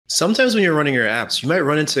Sometimes when you're running your apps, you might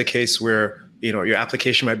run into a case where your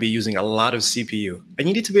application might be using a lot of CPU, and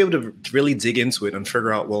you need to be able to really dig into it and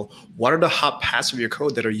figure out, well, what are the hot paths of your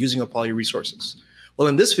code that are using up all your resources? Well,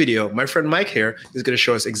 in this video, my friend Mike here is going to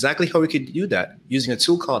show us exactly how we could do that using a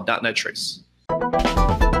tool called dotnet-trace.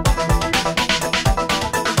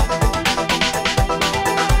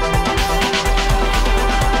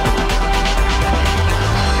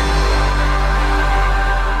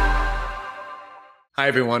 Hi,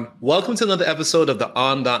 everyone. Welcome to another episode of the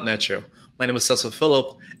On .NET Show. My name is Cecil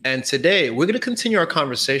Phillip, and today we're going to continue our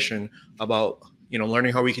conversation about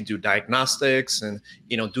learning how we can do diagnostics and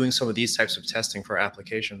doing some of these types of testing for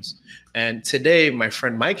applications. And today, my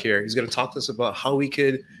friend Mike here is going to talk to us about how we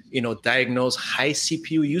could diagnose high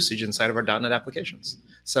CPU usage inside of our .NET applications.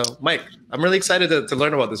 So, Mike, I'm really excited to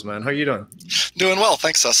learn about this, man. How are you doing? Doing well,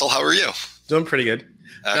 thanks, Cecil. How are you? Doing pretty good.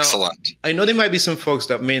 Excellent. Now, I know there might be some folks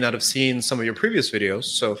that may not have seen some of your previous videos.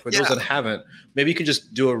 So for those that haven't, maybe you could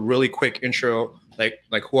just do a really quick intro, like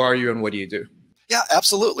who are you and what do you do? Yeah,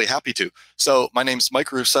 absolutely. Happy to. So my name's Mike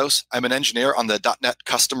Rousos. I'm an engineer on the .NET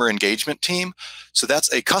Customer Engagement team. So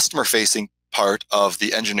that's a customer-facing part of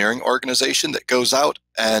the engineering organization that goes out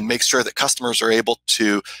and makes sure that customers are able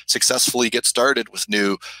to successfully get started with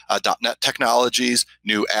new .NET technologies,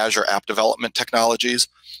 new Azure app development technologies.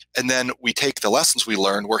 And then we take the lessons we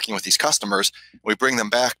learn working with these customers, and we bring them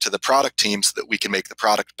back to the product team so that we can make the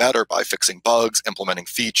product better by fixing bugs, implementing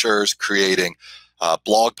features, creating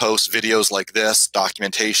blog posts, videos like this,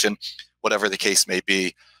 documentation, whatever the case may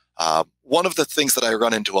be. One of the things that I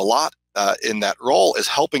run into a lot in that role is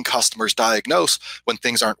helping customers diagnose when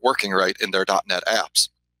things aren't working right in their .NET apps.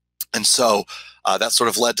 And so that sort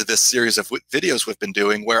of led to this series of videos we've been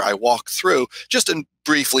doing where I walk through just in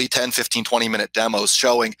briefly 10, 15, 20-minute demos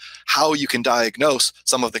showing how you can diagnose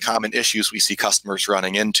some of the common issues we see customers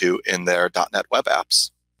running into in their .NET web apps.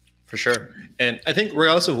 For sure. And I think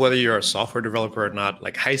regardless of whether you're a software developer or not,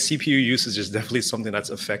 like high CPU usage is definitely something that's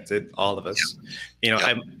affected all of us.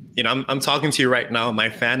 I'm talking to you right now. My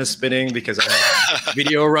fan is spinning because I have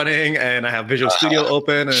video running and I have Visual Studio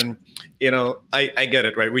open, and I get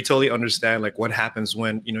it, right? We totally understand like what happens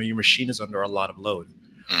when your machine is under a lot of load.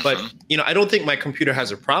 But I don't think my computer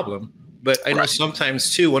has a problem. But I know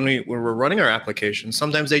sometimes too, when we're running our applications,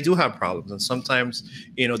 sometimes they do have problems, and sometimes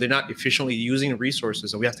they're not efficiently using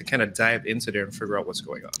resources, and we have to kind of dive into there and figure out what's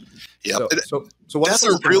going on. Yeah, so that's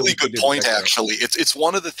a really good point. Actually, it's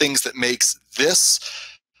one of the things that makes this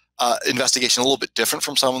investigation a little bit different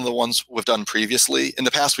from some of the ones we've done previously. In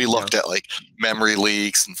the past, we looked at like memory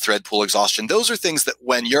leaks and thread pool exhaustion. Those are things that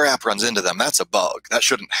when your app runs into them, that's a bug. That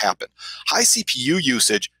shouldn't happen. High CPU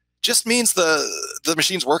usage just means the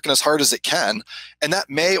machine's working as hard as it can, and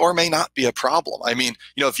that may or may not be a problem. I mean,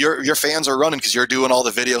 if your fans are running because you're doing all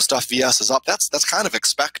the video stuff, VS is up, that's kind of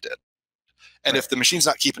expected. And if the machine's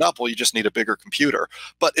not keeping up, well, you just need a bigger computer.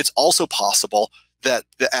 But it's also possible that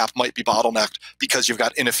the app might be bottlenecked because you've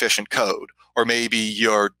got inefficient code, or maybe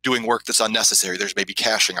you're doing work that's unnecessary. There's maybe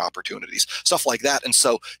caching opportunities, stuff like that. And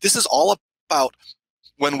so this is all about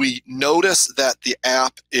when we notice that the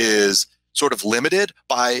app is sort of limited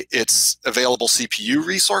by its available CPU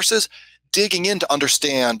resources, digging in to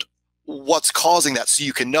understand what's causing that so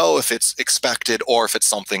you can know if it's expected or if it's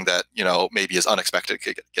something that, maybe is unexpected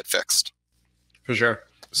could get fixed. For sure.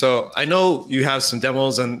 So I know you have some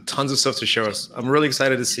demos and tons of stuff to show us. I'm really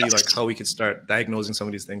excited to see like how we can start diagnosing some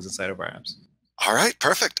of these things inside of our apps. All right,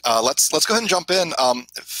 perfect. Let's go ahead and jump in.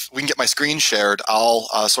 If we can get my screen shared, I'll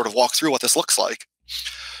sort of walk through what this looks like.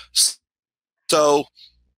 So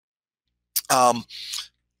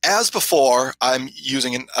as before, I'm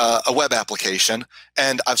using a web application,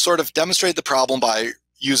 and I've sort of demonstrated the problem by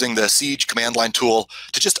using the Siege command line tool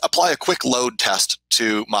to just apply a quick load test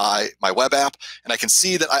to my web app, and I can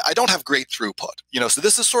see that I don't have great throughput. So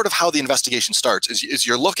this is sort of how the investigation starts, is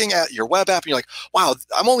you're looking at your web app and you're like, wow,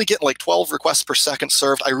 I'm only getting like 12 requests per second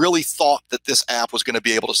served. I really thought that this app was going to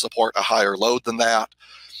be able to support a higher load than that.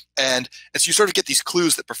 And as you sort of get these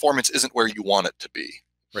clues that performance isn't where you want it to be.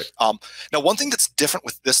 Right. Now, one thing that's different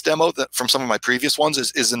with this demo from some of my previous ones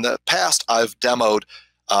is in the past, I've demoed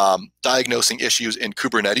diagnosing issues in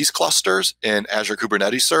Kubernetes clusters in Azure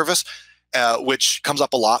Kubernetes service, which comes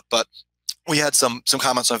up a lot. But we had some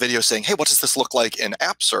comments on video saying, hey, what does this look like in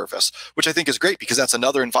App Service? Which I think is great because that's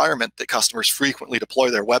another environment that customers frequently deploy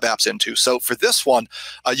their web apps into. So for this one,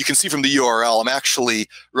 you can see from the URL, I'm actually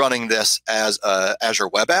running this as an Azure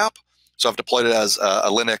web app. So I've deployed it as a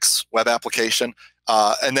Linux web application.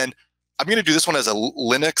 And then I'm going to do this one as a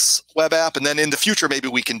Linux web app. And then in the future, maybe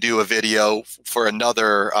we can do a video for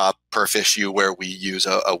another perf issue where we use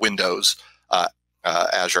a Windows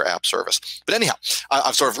Azure App Service. But anyhow,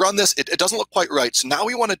 I've sort of run this. It doesn't look quite right. So now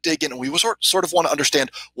we want to dig in, and we sort of want to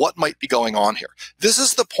understand what might be going on here. This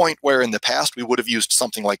is the point where in the past we would have used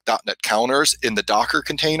something like .NET counters in the Docker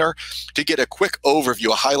container to get a quick overview,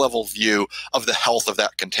 a high-level view of the health of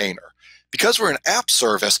that container. Because we're an app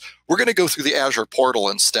service, we're going to go through the Azure portal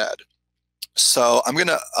instead. So I'm going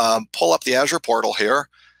to pull up the Azure portal here,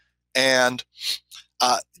 and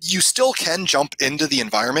you still can jump into the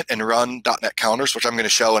environment and run .NET counters, which I'm going to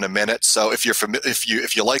show in a minute. So if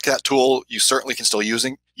you like that tool, you certainly can still use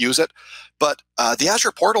it. But the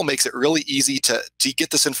Azure portal makes it really easy to get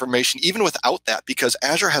this information even without that, because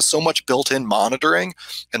Azure has so much built-in monitoring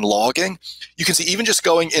and logging. You can see even just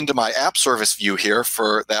going into my app service view here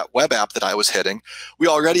for that web app that I was hitting, we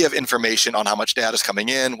already have information on how much data is coming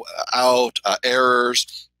in, out,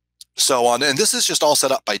 errors, so on. And this is just all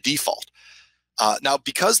set up by default. Now,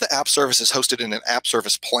 because the app service is hosted in an app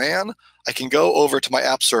service plan, I can go over to my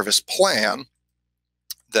app service plan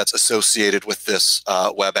that's associated with this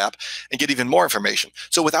web app and get even more information.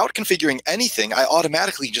 So without configuring anything, I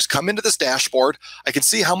automatically just come into this dashboard. I can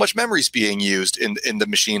see how much memory is being used in the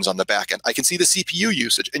machines on the back end. I can see the CPU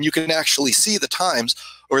usage, and you can actually see the times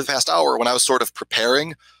over the past hour when I was sort of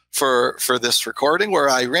preparing for this recording, where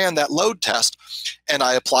I ran that load test and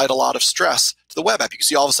I applied a lot of stress to the web app. You can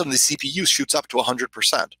see all of a sudden the CPU shoots up to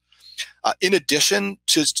 100%. In addition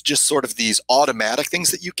to just sort of these automatic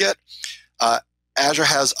things that you get, Azure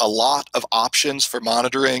has a lot of options for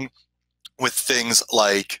monitoring with things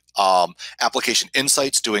like application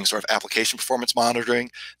insights, doing sort of application performance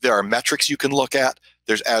monitoring. There are metrics you can look at.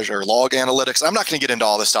 There's Azure Log Analytics. I'm not going to get into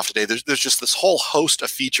all this stuff today. There's just this whole host of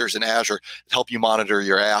features in Azure that help you monitor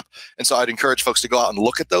your app. And so I'd encourage folks to go out and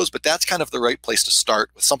look at those, but that's kind of the right place to start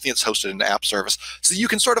with something that's hosted in an app service. So you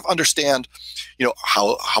can sort of understand,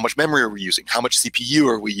 how much memory are we using? How much CPU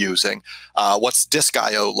are we using? What's disk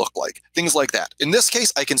IO look like? Things like that. In this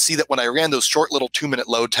case, I can see that when I ran those short little 2-minute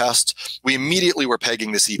load tests, we immediately were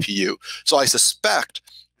pegging the CPU. So I suspect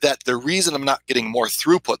that the reason I'm not getting more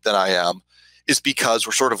throughput than I am is because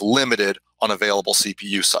we're sort of limited on available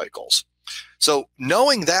CPU cycles. So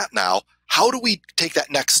knowing that now, how do we take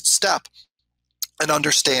that next step and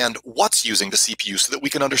understand what's using the CPU so that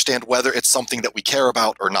we can understand whether it's something that we care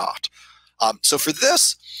about or not? So for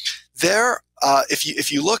this,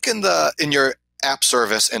 if you look in your app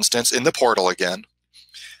service instance in the portal again,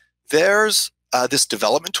 there's this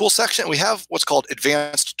development tool section. We have what's called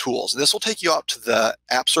advanced tools. This will take you out to the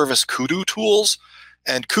App Service Kudu tools.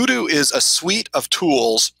 And Kudu is a suite of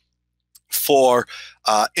tools for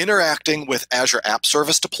interacting with Azure App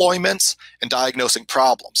Service deployments and diagnosing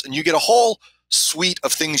problems. And you get a whole suite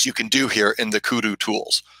of things you can do here in the Kudu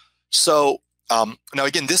tools. So now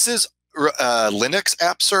again, this is a Linux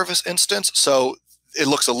App Service instance, so it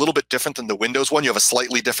looks a little bit different than the Windows one. You have a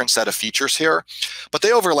slightly different set of features here, but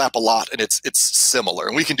they overlap a lot, and it's similar.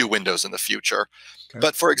 And we can do Windows in the future. Okay.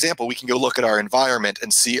 But for example, we can go look at our environment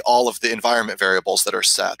and see all of the environment variables that are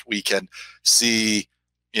set. We can see,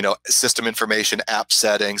 system information, app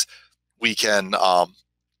settings. We can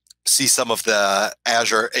see some of the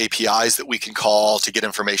Azure APIs that we can call to get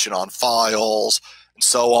information on files and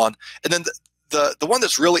so on. And then the one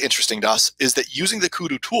that's really interesting to us is that using the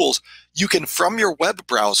Kudu tools, you can, from your web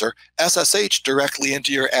browser, SSH directly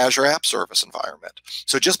into your Azure App Service environment.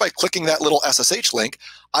 So just by clicking that little SSH link,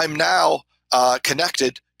 I'm now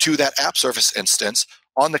connected to that app service instance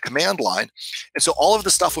on the command line. And so all of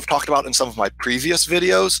the stuff we've talked about in some of my previous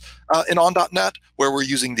videos in on.NET, where we're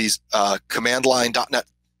using these command line .NET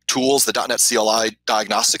tools, the .NET CLI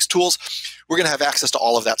Diagnostics tools, we're going to have access to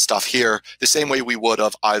all of that stuff here the same way we would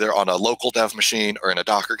have either on a local dev machine or in a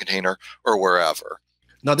Docker container or wherever.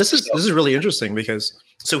 Now, this is really interesting because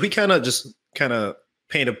we kind of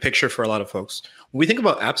paint a picture for a lot of folks. When we think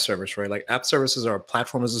about app service, right? Like app services are a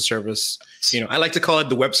platform as a service. I like to call it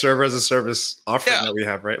the web server as a service offering that we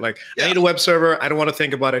have, right? Like I need a web server. I don't want to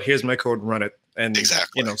think about it. Here's my code, run it. And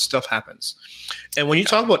stuff happens. And when you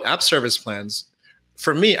talk about app service plans,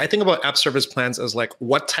 for me, I think about app service plans as like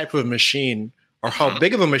what type of machine or how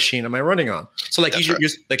big of a machine am I running on? So like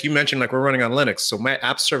you mentioned, like we're running on Linux. So my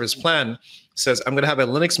app service plan says I'm going to have a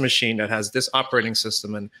Linux machine that has this operating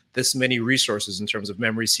system and this many resources in terms of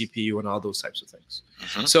memory, CPU, and all those types of things.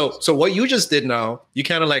 So what you just did now, you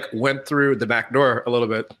kind of like went through the back door a little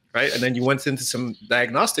bit, right? And then you went into some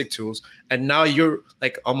diagnostic tools, and now you're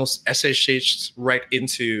like almost SSH'd right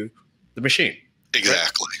into the machine.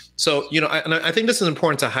 Exactly. Right? So, and I think this is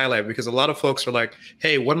important to highlight because a lot of folks are like,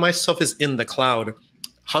 hey, when my stuff is in the cloud,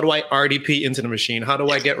 How do I RDP into the machine? How do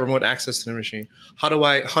I get remote access to the machine? How do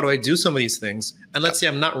I do some of these things? And let's say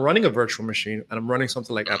I'm not running a virtual machine and I'm running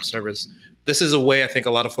something like App Service. This is a way I think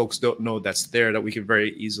a lot of folks don't know that's there, that we could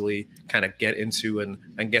very easily kind of get into and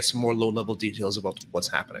get some more low-level details about what's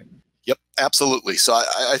happening. Yep, absolutely. So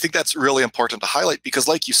I think that's really important to highlight because,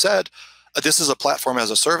 like you said, this is a platform as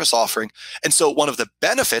a service offering. And so one of the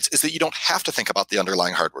benefits is that you don't have to think about the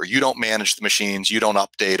underlying hardware. You don't manage the machines. You don't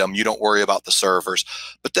update them. You don't worry about the servers.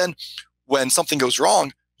 But then when something goes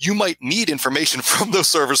wrong, you might need information from those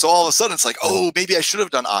servers. So all of a sudden it's like, oh, maybe I should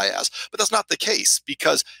have done IaaS. But that's not the case,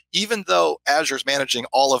 because even though Azure's managing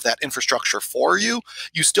all of that infrastructure for you,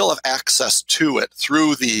 you still have access to it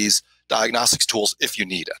through these diagnostics tools if you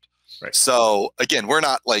need it. Right. So again, we're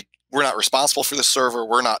not responsible for the server.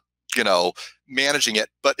 We're not, managing it.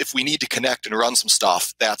 But if we need to connect and run some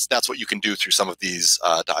stuff, that's what you can do through some of these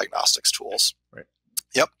diagnostics tools. Right.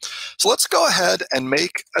 Yep. So let's go ahead and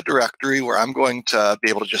make a directory where I'm going to be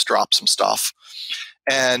able to just drop some stuff.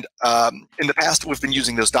 And in the past, we've been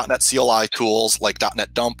using those .NET CLI tools like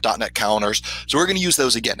 .NET Dump, .NET Counters. So we're going to use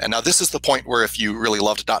those again. And now this is the point where if you really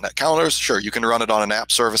loved .NET Counters, sure, you can run it on an app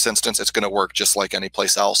service instance. It's going to work just like any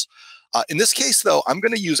place else. In this case, though, I'm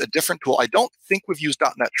going to use a different tool. I don't think we've used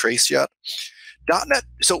dotnet-trace yet.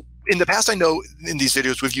 So in the past, I know in these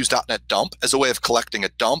videos, we've used .NET Dump as a way of collecting a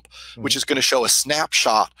dump, which is going to show a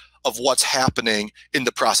snapshot of what's happening in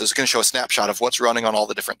the process. It's going to show a snapshot of what's running on all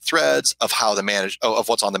the different threads, of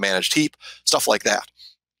what's on the managed heap, stuff like that.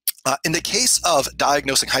 In the case of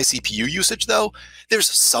diagnosing high CPU usage, though, there's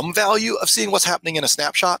some value of seeing what's happening in a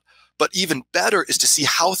snapshot. But even better is to see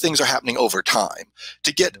how things are happening over time,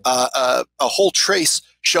 to get a whole trace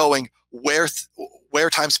showing where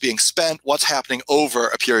time's being spent, what's happening over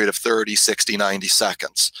a period of 30, 60, 90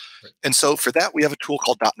 seconds. Right. And so for that, we have a tool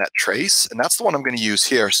called dotnet-trace, and that's the one I'm going to use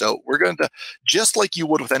here. So we're going to, just like you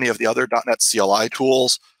would with any of the other .NET CLI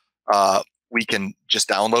tools, we can just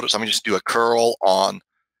download it. So I'm going to just do a curl on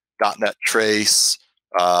dotnet-trace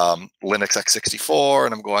Linux x64,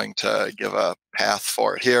 and I'm going to give a path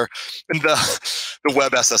for it here. And the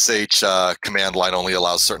web SSH command line only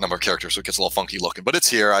allows a certain number of characters, so it gets a little funky looking. But it's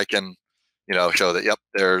here. I can, show that. Yep,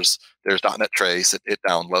 there's dotnet-trace. It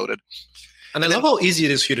downloaded. And I love how easy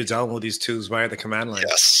it is for you to download these tools via the command line.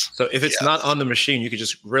 Yes. So if it's not on the machine, you could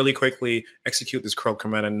just really quickly execute this curl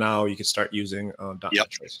command, and now you can start using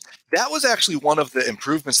dotnet-trace. That was actually one of the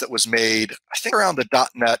improvements that was made, I think, around the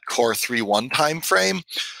 .NET Core 3.1 timeframe,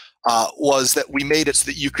 was that we made it so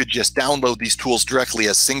that you could just download these tools directly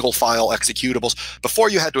as single file executables. Before,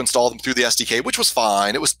 you had to install them through the SDK, which was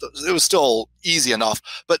fine. It was still easy enough.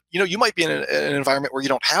 But you might be in an environment where you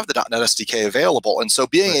don't have the .NET SDK available, and so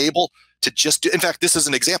being able to just do, in fact, this is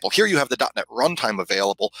an example. Here you have the .NET runtime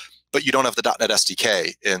available, but you don't have the .NET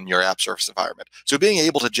SDK in your app service environment. So being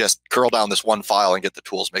able to just curl down this one file and get the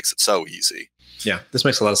tools makes it so easy. Yeah, this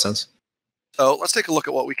makes a lot of sense. So let's take a look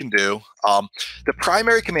at what we can do. The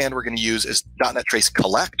primary command we're going to use is dotnet-trace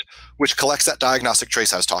collect, which collects that diagnostic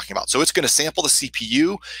trace I was talking about. So it's going to sample the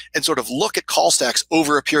CPU and sort of look at call stacks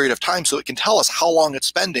over a period of time so it can tell us how long it's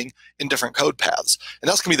spending in different code paths. And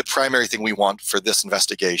that's going to be the primary thing we want for this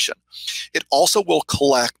investigation. It also will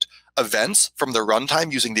collect events from the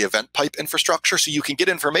runtime using the event pipe infrastructure, so you can get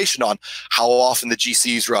information on how often the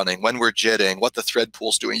GC is running, when we're jitting, what the thread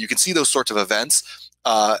pool's doing. You can see those sorts of events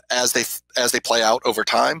as they play out over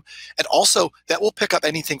time. And also that will pick up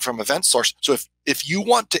anything from event source. So if you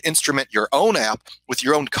want to instrument your own app with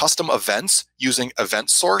your own custom events using event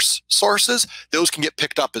sources, those can get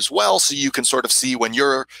picked up as well. So you can sort of see when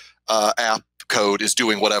your app code is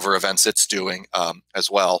doing whatever events it's doing as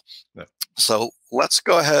well. Yeah. So let's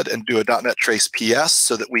go ahead and do a dotnet-trace PS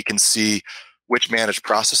so that we can see which managed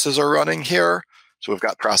processes are running here. So we've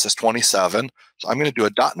got process 27. So I'm going to do a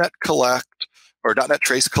dotnet collect or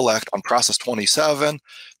dotnet-trace collect on process 27.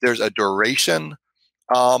 There's a duration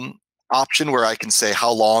option where I can say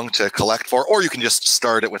how long to collect for, or you can just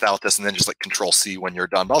start it without this and then just like Control-C when you're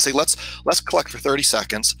done. But I'll say let's collect for 30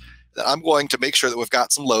 seconds. Then I'm going to make sure that we've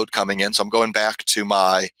got some load coming in. So I'm going back to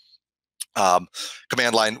my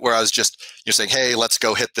command line where I was just saying, hey, let's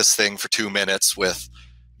go hit this thing for 2 minutes with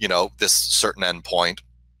this certain endpoint.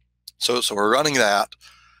 So we're running that.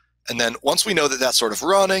 And then once we know that that's sort of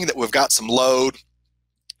running, that we've got some load,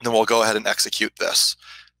 then we'll go ahead and execute this.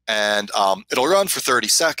 And it'll run for 30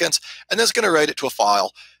 seconds, and then it's going to write it to a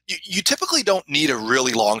file. You typically don't need a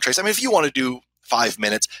really long trace. I mean, if you want to do 5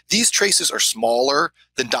 minutes. These traces are smaller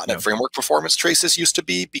than .NET Framework performance traces used to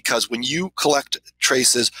be, because when you collect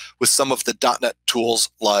traces with some of the .NET tools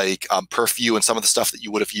like Purview and some of the stuff that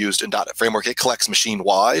you would have used in .NET Framework, it collects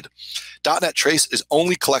machine-wide. .NET Trace is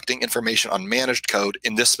only collecting information on managed code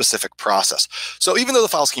in this specific process. So even though the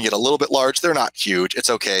files can get a little bit large, they're not huge. It's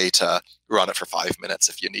okay to run it for 5 minutes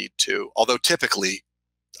if you need to, although typically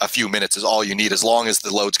a few minutes is all you need as long as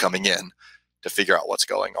the load's coming in to figure out what's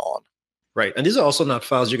going on. Right. And these are also not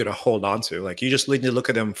files you're going to hold on to. Like, you just need to look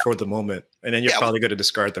at them for the moment, and then you're probably going to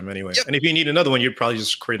discard them anyway. And if you need another one, you'd probably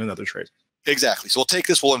just create another trace. Exactly. So we'll take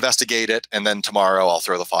this, we'll investigate it, and then tomorrow I'll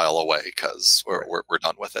throw the file away because we're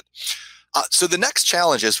done with it. So the next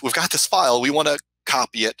challenge is we've got this file. We want to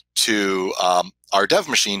copy it to our dev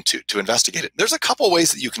machine to investigate it. There's a couple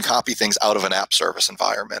ways that you can copy things out of an app service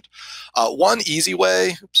environment. One easy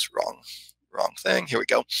way, oops, wrong thing. Here we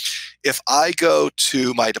go. If I go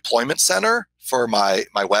to my deployment center for my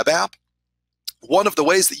web app, one of the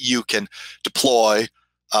ways that you can deploy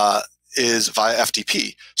is via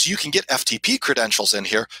FTP. So you can get FTP credentials in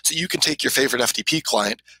here, so you can take your favorite FTP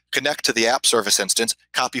client, connect to the app service instance,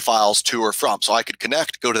 copy files to or from. So I could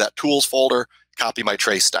connect, go to that tools folder, copy my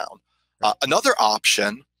trace down. Another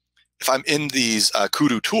option, if I'm in these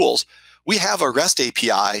Kudu tools, we have a REST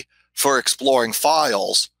API for exploring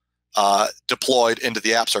files deployed into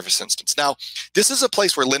the app service instance. Now, this is a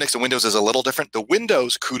place where Linux and Windows is a little different. The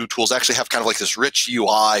Windows Kudu tools actually have kind of like this rich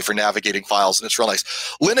UI for navigating files, and it's real nice.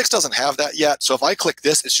 Linux doesn't have that yet, so if I click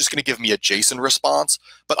this, it's just going to give me a JSON response.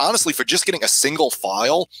 But honestly, for just getting a single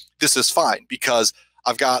file, this is fine, because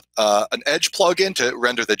I've got an Edge plugin to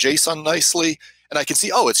render the JSON nicely, and I can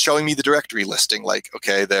see, oh, it's showing me the directory listing. Like,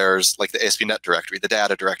 okay, there's like the ASP.NET directory, the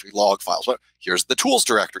data directory, log files. Well, here's the tools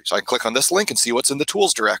directory. So I can click on this link and see what's in the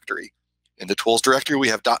tools directory. In the tools directory, we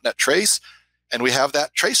have .NET-Trace, and we have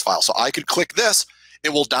that trace file. So I could click this.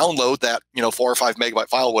 It will download that 4 or 5 megabyte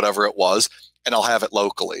file, whatever it was, and I'll have it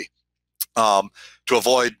locally. To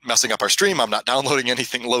avoid messing up our stream, I'm not downloading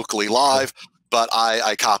anything locally live, but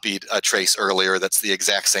I copied a trace earlier that's the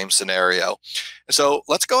exact same scenario. So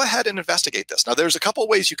let's go ahead and investigate this. Now, there's a couple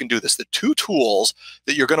ways you can do this. The two tools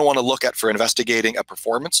that you're going to want to look at for investigating a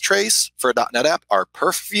performance trace for a .NET app are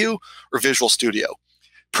Purview or Visual Studio.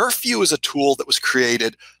 Purview is a tool that was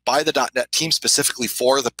created by the .NET team specifically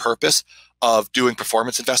for the purpose of doing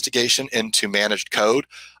performance investigation into managed code.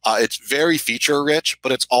 It's very feature rich,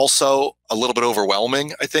 but it's also a little bit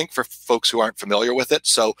overwhelming, I think, for folks who aren't familiar with it.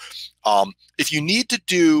 So if you need to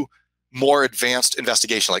do more advanced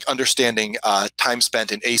investigation, like understanding time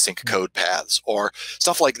spent in async code paths or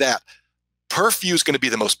stuff like that, Purview is going to be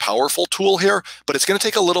the most powerful tool here, but it's going to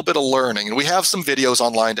take a little bit of learning. And we have some videos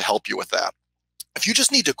online to help you with that. If you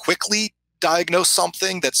just need to quickly diagnose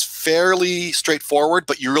something that's fairly straightforward,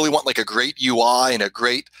 but you really want like a great UI and a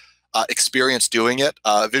great experience doing it,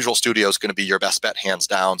 Visual Studio is going to be your best bet, hands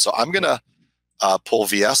down. So I'm going to pull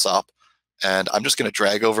VS up, and I'm just going to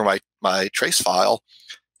drag over my trace file,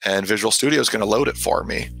 and Visual Studio is going to load it for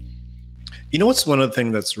me. You know what's one of the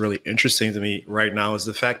things that's really interesting to me right now is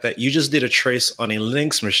the fact that you just did a trace on a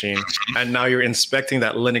Linux machine, and now you're inspecting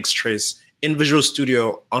that Linux trace in Visual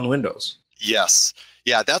Studio on Windows. Yes.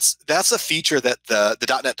 Yeah, that's a feature that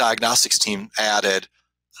the .NET Diagnostics team added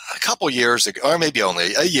a couple years ago, or maybe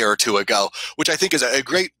only a year or two ago, which I think is a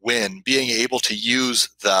great win, being able to use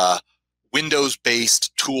the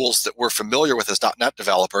Windows-based tools that we're familiar with as .NET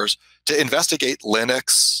developers to investigate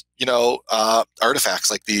Linux, artifacts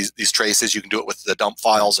like these traces. You can do it with the dump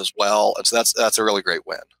files as well, and so that's a really great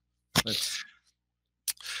win. Nice.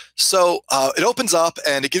 So it opens up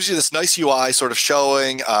and it gives you this nice UI sort of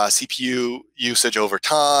showing CPU usage over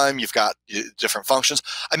time. You've got different functions.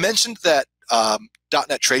 I mentioned that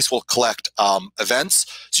 .NET-Trace will collect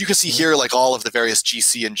events. So you can see here like all of the various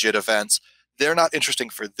GC and JIT events. They're not interesting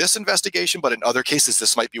for this investigation, but in other cases,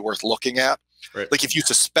 this might be worth looking at. Right. Like if you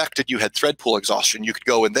suspected you had thread pool exhaustion, you could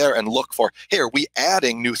go in there and look for, hey, are we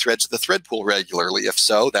adding new threads to the thread pool regularly? If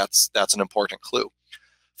so, that's an important clue.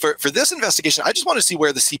 For this investigation, I just want to see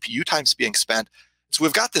where the CPU time is being spent. So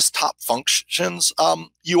we've got this top functions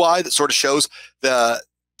UI that sort of shows the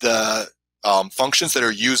functions that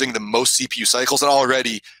are using the most CPU cycles. And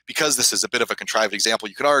already, because this is a bit of a contrived example,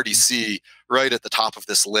 you can already see right at the top of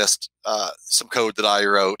this list some code that I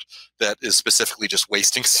wrote that is specifically just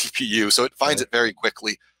wasting CPU. So it finds it very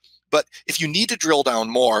quickly. But if you need to drill down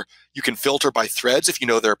more, you can filter by threads if you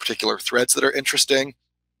know there are particular threads that are interesting.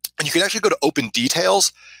 And you can actually go to Open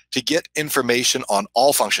Details to get information on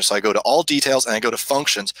all functions. So I go to All Details and I go to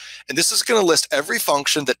Functions. And this is going to list every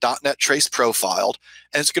function that .NET-Trace profiled.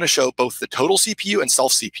 And it's going to show both the total CPU and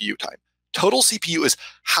self-CPU time. Total CPU is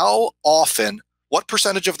how often what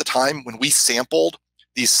percentage of the time when we sampled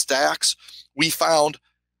these stacks, we found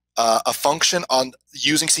a function on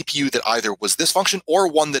using CPU that either was this function or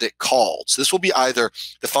one that it called. So this will be either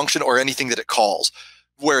the function or anything that it calls.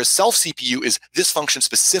 Whereas self CPU is this function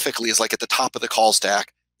specifically is like at the top of the call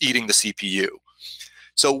stack eating the CPU.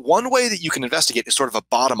 So one way that you can investigate is sort of a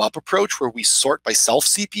bottom-up approach where we sort by self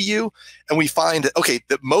CPU, and we find that, okay,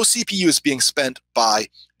 that most CPU is being spent by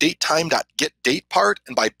datetime.getDatePart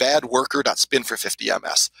and by badWorker.spin for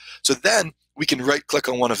 50ms. So then we can right-click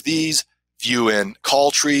on one of these, view in call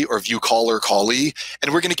tree or view caller callee,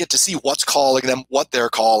 and we're going to get to see what's calling them, what they're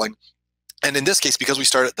calling. And in this case, because we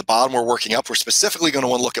start at the bottom, we're working up, we're specifically going to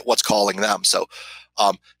want to look at what's calling them. So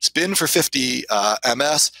spin for 50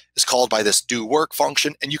 ms is called by this do work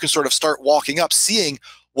function, and you can sort of start walking up, seeing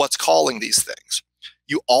what's calling these things.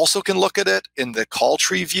 You also can look at it in the call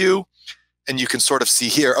tree view, and you can sort of see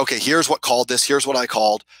here, okay, here's what called this, here's what I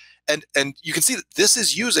called. And you can see that this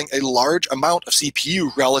is using a large amount of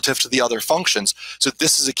CPU relative to the other functions. So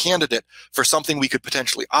this is a candidate for something we could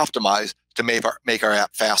potentially optimize to make our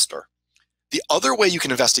app faster. The other way you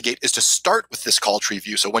can investigate is to start with this call tree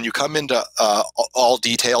view. So when you come into all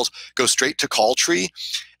details, go straight to call tree,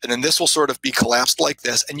 and then this will sort of be collapsed like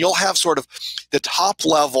this, and you'll have sort of the top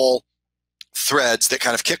level threads that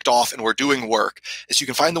kind of kicked off and were doing work. Is you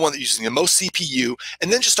can find the one that's using the most CPU, and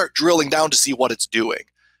then just start drilling down to see what it's doing.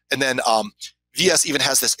 And then VS even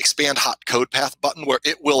has this expand hot code path button where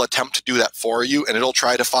it will attempt to do that for you, and it'll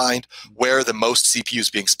try to find where the most CPU is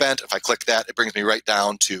being spent. If I click that, it brings me right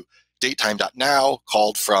down to datetime.now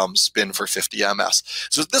called from spin for 50ms.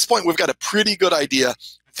 So at this point, we've got a pretty good idea.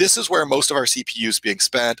 This is where most of our CPU is being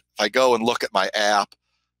spent. If I go and look at my app,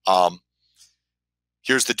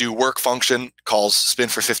 here's the do work function, calls spin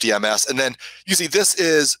for 50ms. And then you see this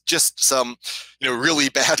is just some really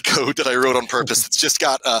bad code that I wrote on purpose. It's just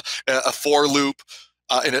got a for loop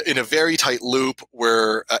in a very tight loop.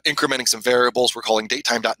 We're incrementing some variables. We're calling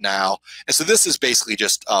datetime.now. And so this is basically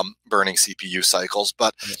just burning CPU cycles.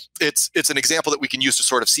 But it's an example that we can use to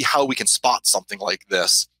sort of see how we can spot something like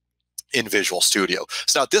this in Visual Studio.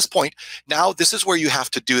 So now at this point, now this is where you have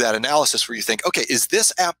to do that analysis where you think, okay, is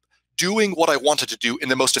this app doing what I wanted to do in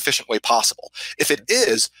the most efficient way possible? If it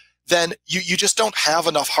is, then you just don't have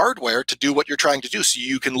enough hardware to do what you're trying to do. So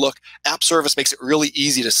you can look, App Service makes it really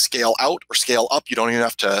easy to scale out or scale up. You don't even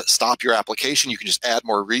have to stop your application. You can just add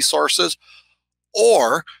more resources.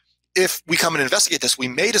 Or if we come and investigate this, we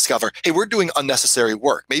may discover, hey, we're doing unnecessary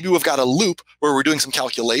work. Maybe we've got a loop where we're doing some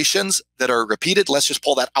calculations that are repeated. Let's just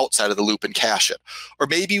pull that outside of the loop and cache it. Or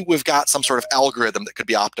maybe we've got some sort of algorithm that could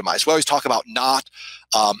be optimized. We always talk about not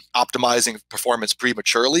optimizing performance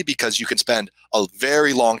prematurely, because you can spend a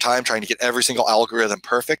very long time trying to get every single algorithm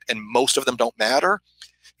perfect, and most of them don't matter.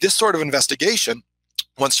 This sort of investigation,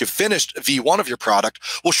 once you've finished V1 of your product,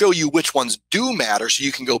 will show you which ones do matter, so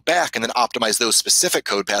you can go back and then optimize those specific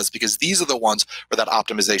code paths, because these are the ones where that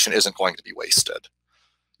optimization isn't going to be wasted.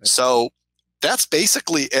 So that's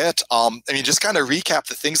basically it. I mean, just kind of recap,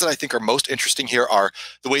 the things that I think are most interesting here are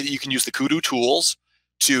the way that you can use the Kudu tools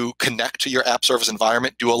to connect to your app service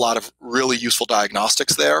environment, do a lot of really useful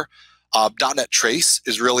diagnostics there. .NET-Trace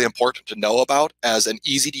is really important to know about as an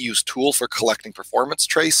easy-to-use tool for collecting performance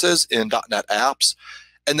traces in .NET apps.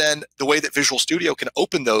 And then the way that Visual Studio can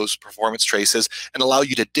open those performance traces and allow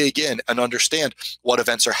you to dig in and understand what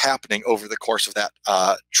events are happening over the course of that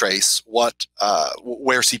trace, where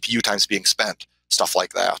CPU time is being spent, stuff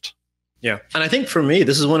like that. Yeah, and I think for me,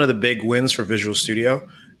 this is one of the big wins for Visual Studio,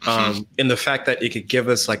 in the fact that it could give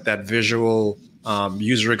us like that visual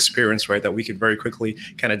user experience, right? That we could very quickly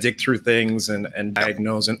kind of dig through things and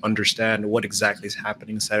diagnose and understand what exactly is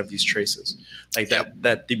happening inside of these traces. Like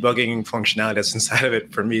that debugging functionality that's inside of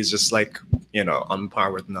it, for me, is just like, on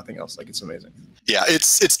par with nothing else. Like, it's amazing. Yeah,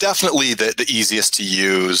 it's definitely the easiest to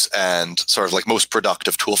use and sort of like most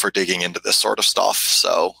productive tool for digging into this sort of stuff.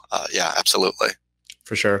 So yeah, absolutely.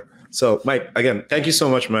 For sure. So Mike, again, thank you so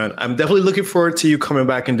much, man. I'm definitely looking forward to you coming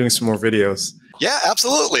back and doing some more videos. Yeah,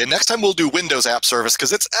 absolutely. And next time we'll do Windows App Service,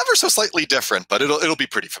 because it's ever so slightly different, but it'll be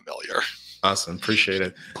pretty familiar. Awesome. Appreciate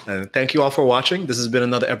it. And thank you all for watching. This has been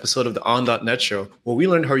another episode of the On.NET Show, where we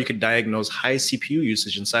learned how you can diagnose high CPU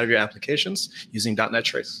usage inside of your applications using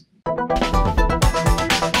 .NET-Trace.